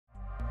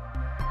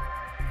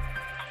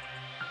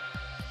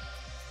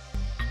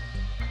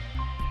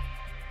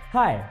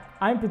Hi,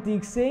 I'm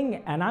Prateek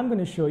Singh and I'm going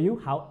to show you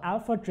how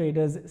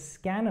AlphaTrader's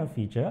scanner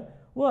feature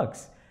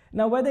works.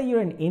 Now, whether you're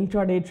an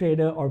intraday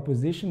trader or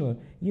positional,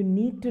 you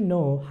need to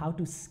know how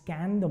to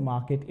scan the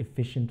market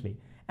efficiently.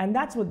 And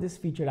that's what this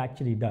feature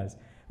actually does.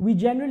 We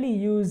generally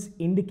use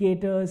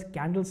indicators,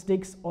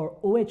 candlesticks, or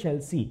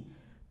OHLC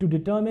to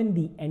determine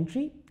the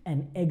entry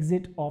and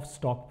exit of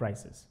stock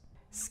prices.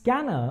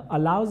 Scanner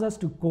allows us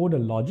to code a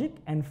logic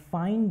and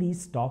find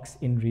these stocks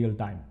in real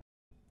time.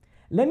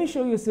 Let me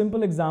show you a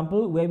simple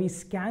example where we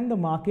scan the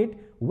market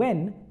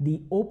when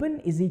the open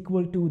is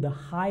equal to the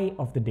high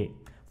of the day.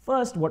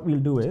 First, what we'll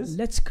do is,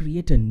 let's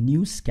create a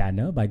new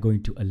scanner by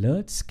going to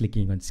alerts,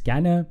 clicking on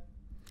scanner.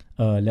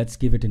 Let's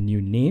give it a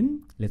new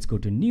name. Let's go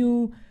to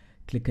new,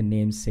 click a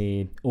name,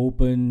 say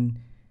open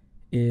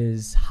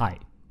is high,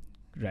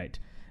 right?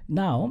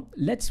 Now,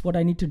 what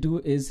I need to do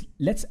is,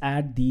 let's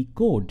add the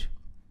code.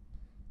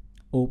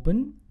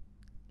 Open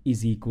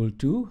is equal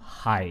to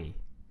high.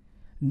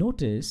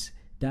 Notice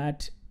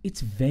that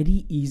it's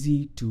very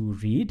easy to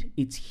read,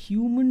 it's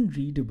human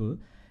readable,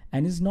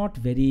 and is not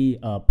very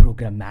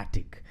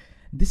programmatic.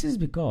 This is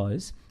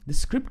because the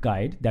script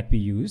guide that we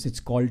use,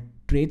 it's called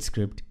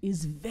TradeScript,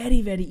 is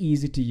very, very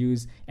easy to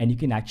use, and you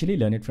can actually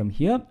learn it from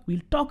here. We'll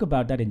talk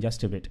about that in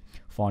just a bit.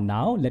 For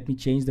now, let me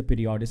change the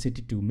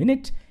periodicity to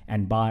minute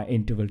and bar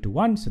interval to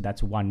 1, so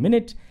that's 1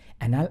 minute,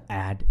 and I'll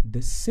add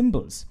the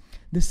symbols.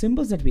 The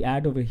symbols that we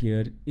add over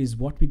here is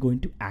what we're going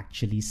to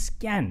actually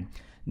scan.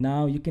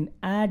 Now you can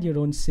add your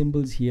own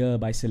symbols here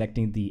by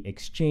selecting the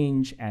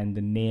exchange and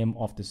the name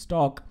of the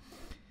stock.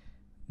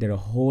 There are a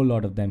whole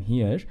lot of them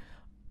here.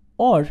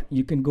 Or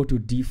you can go to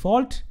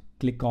default,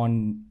 click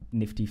on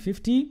Nifty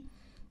 50.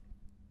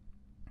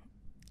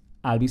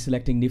 I'll be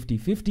selecting Nifty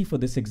 50 for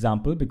this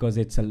example because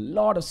it's a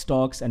lot of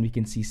stocks and we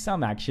can see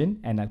some action,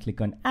 and I'll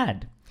click on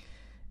add.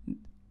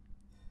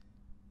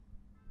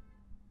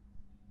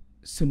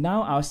 So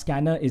now our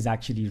scanner is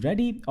actually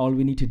ready. All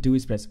we need to do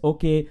is press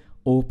OK.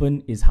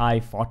 Open is high,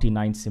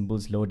 49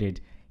 symbols loaded.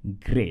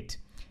 Great.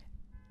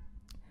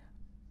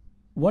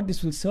 What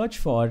this will search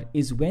for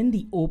is when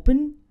the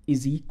open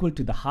is equal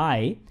to the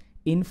high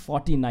in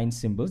 49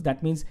 symbols.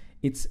 That means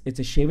it's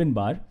a shaven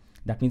bar.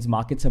 That means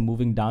markets are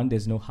moving down.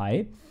 There's no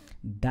high.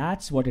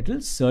 That's what it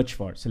will search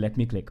for. So let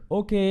me click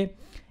OK.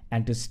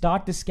 And to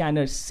start the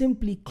scanner,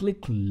 simply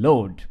click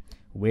load.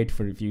 Wait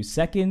for a few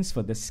seconds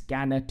for the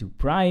scanner to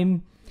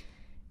prime,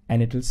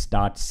 and it will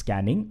start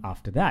scanning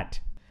after that.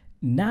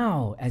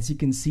 Now, as you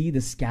can see,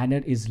 the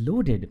scanner is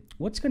loaded.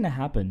 What's going to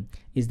happen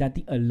is that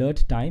the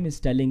alert time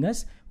is telling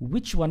us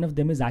which one of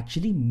them is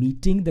actually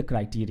meeting the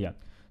criteria.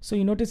 So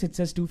you notice it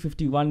says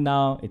 251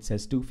 now, it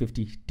says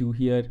 252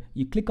 here.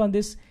 You click on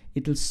this,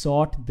 it will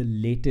sort the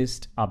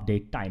latest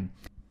update time.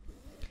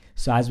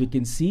 So as we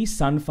can see,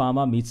 Sun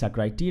Pharma meets our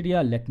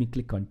criteria. Let me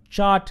click on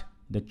chart.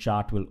 The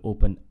chart will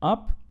open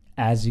up.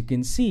 As you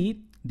can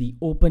see, the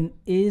open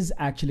is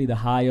actually the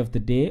high of the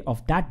day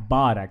of that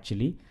bar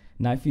actually.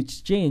 Now, if it's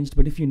changed,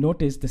 but if you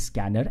notice, the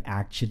scanner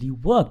actually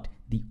worked.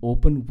 The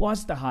open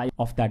was the high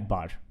of that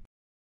bar.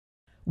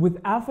 With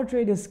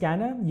AlphaTrader's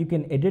scanner, you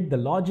can edit the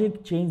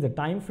logic, change the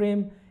time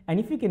frame, and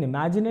if you can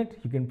imagine it,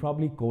 you can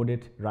probably code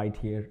it right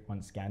here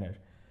on scanner.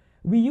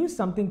 We use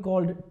something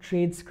called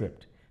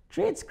TradeScript.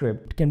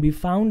 TradeScript can be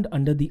found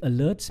under the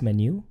alerts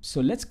menu. So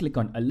let's click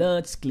on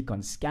alerts, click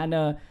on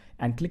scanner,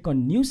 and click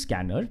on new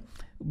scanner.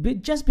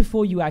 But just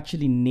before you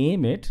actually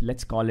name it,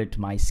 let's call it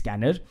my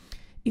scanner.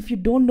 If you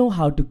don't know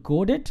how to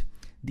code it,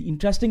 the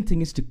interesting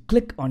thing is to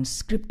click on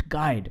script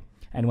guide.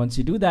 And once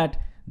you do that,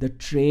 the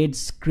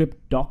TradeScript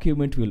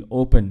document will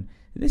open.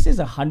 This is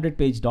a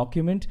 100-page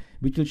document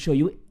which will show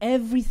you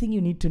everything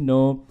you need to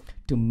know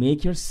to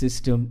make your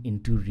system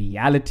into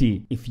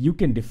reality. If you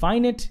can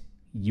define it,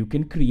 you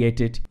can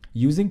create it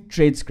using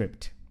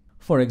TradeScript.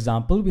 For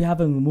example, we have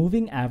a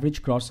moving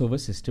average crossover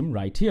system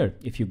right here.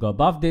 If you go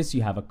above this,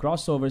 you have a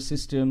crossover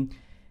system.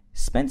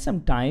 Spend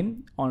some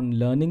time on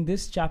learning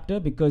this chapter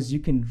because you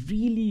can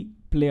really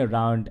play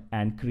around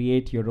and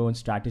create your own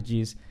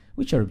strategies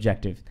which are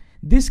objective.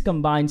 This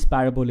combines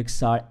parabolic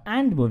SAR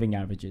and moving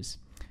averages.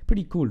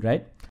 Pretty cool,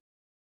 right?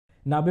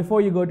 Now,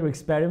 before you go to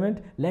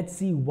experiment, let's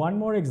see one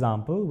more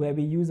example where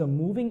we use a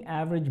moving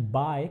average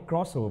buy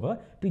crossover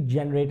to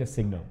generate a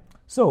signal.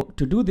 So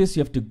to do this,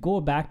 you have to go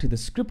back to the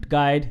script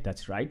guide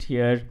that's right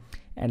here,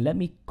 and let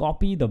me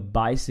copy the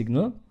buy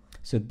signal.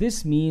 So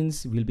this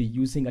means we'll be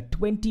using a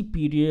 20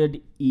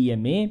 period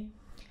EMA,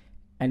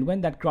 and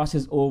when that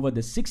crosses over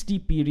the 60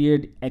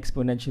 period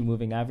exponential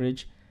moving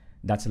average,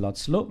 that's a lot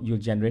slow, you'll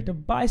generate a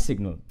buy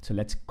signal. So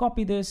let's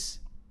copy this,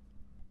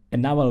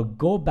 and now I'll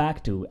go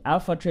back to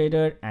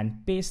AlphaTrader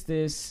and paste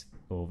this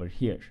over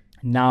here.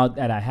 Now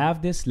that I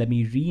have this, let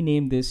me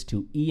rename this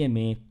to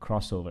EMA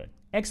crossover.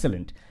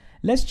 Excellent.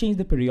 Let's change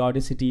the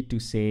periodicity to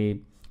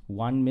say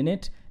 1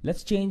 minute.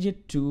 Let's change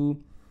it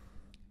to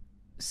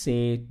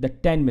say the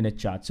 10-minute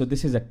chart. So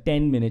this is a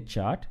 10-minute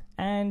chart,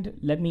 and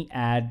let me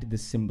add the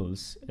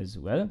symbols as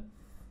well.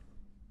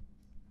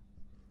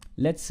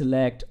 Let's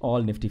select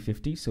all Nifty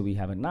 50 so we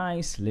have a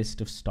nice list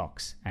of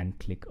stocks and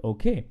click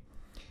OK.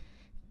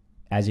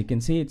 As you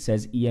can see, it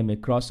says EMA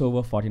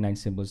crossover, 49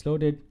 symbols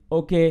loaded.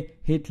 Okay,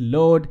 hit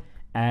load,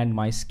 and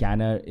my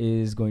scanner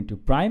is going to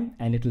prime,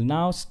 and it will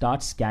now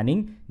start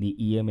scanning the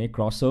EMA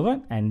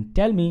crossover and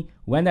tell me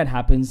when that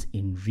happens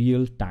in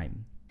real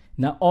time.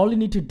 Now all you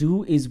need to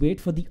do is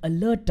wait for the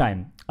alert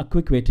time. A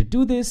quick way to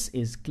do this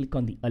is click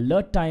on the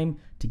alert time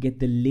to get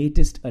the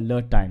latest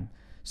alert time.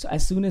 So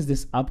as soon as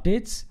this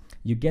updates,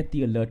 you get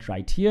the alert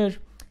right here.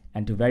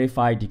 And to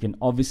verify it, you can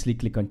obviously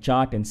click on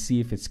chart and see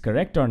if it's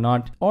correct or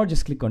not, or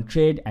just click on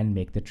trade and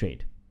make the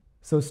trade.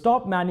 So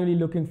stop manually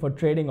looking for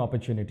trading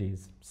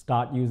opportunities.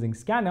 Start using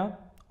Scanner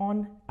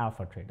on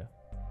AlphaTrader.